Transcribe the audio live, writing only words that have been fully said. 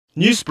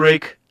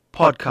Newsbreak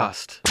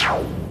Podcast.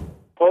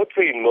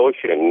 Poetry in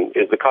Motion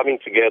is the coming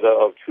together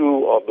of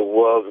two of the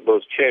world's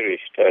most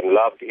cherished and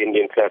loved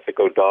Indian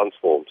classical dance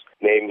forms,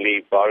 namely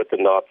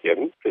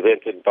Bharatanatyam,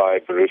 presented by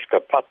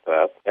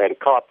Bharatanatyam and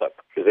Kathak,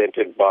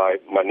 presented by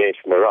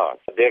Manesh Marat.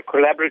 Their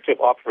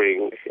collaborative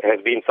offering has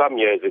been some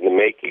years in the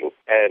making,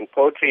 and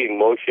Poetry in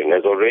Motion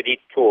has already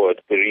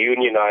toured the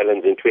Reunion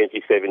Islands in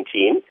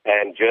 2017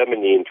 and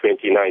Germany in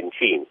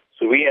 2019.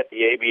 So we at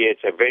the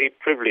ABH are very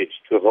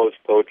privileged to host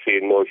Poetry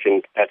in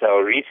Motion at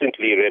our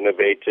recently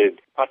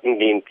renovated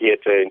Putney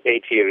Theatre in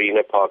 80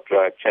 Arena Park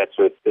Drive,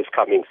 Chatsworth, this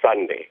coming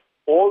Sunday.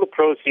 All the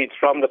proceeds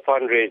from the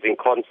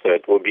fundraising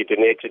concert will be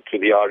donated to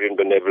the Aryan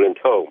Benevolent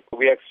home.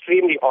 We are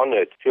extremely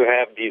honored to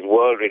have these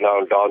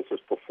world-renowned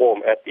dancers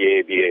perform at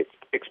the ABH.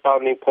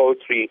 Expounding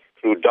poetry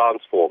through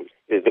dance forms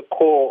is the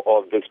core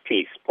of this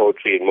piece,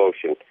 Poetry in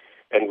Motion.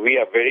 And we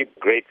are very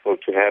grateful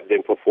to have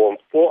them perform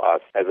for us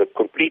as a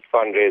complete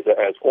fundraiser,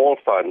 as all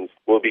funds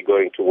will be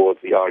going towards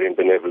the Aryan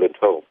Benevolent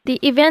home. The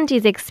event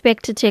is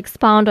expected to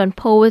expound on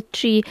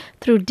poetry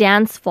through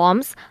dance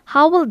forms.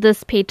 How will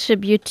this pay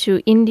tribute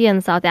to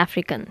Indian South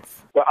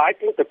Africans? Well, I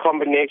think the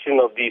combination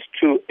of these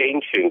two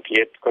ancient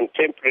yet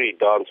contemporary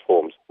dance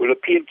forms will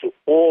appeal to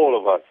all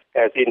of us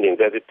as Indians,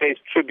 as it pays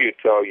tribute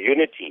to our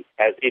unity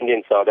as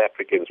Indian South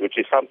Africans, which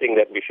is something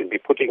that we should be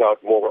putting out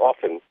more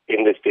often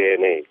in this day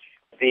and age.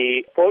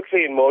 The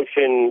Poetry in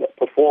Motion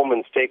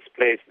performance takes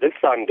place this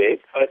Sunday,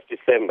 1st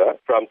December,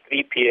 from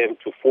 3 p.m.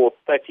 to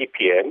 4:30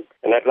 p.m.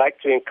 And I'd like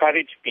to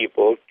encourage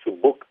people to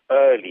book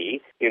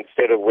early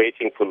instead of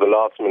waiting for the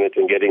last minute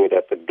and getting it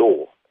at the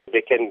door.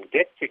 They can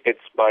get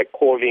tickets by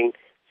calling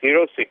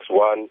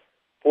 061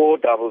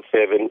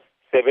 477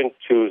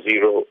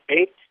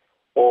 7208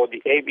 or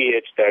the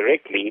ABH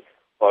directly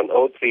on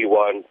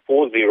 031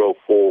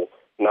 404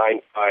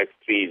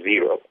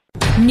 9530.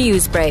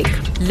 Newsbreak,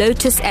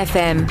 Lotus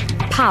FM,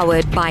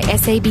 powered by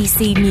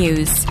SABC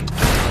News.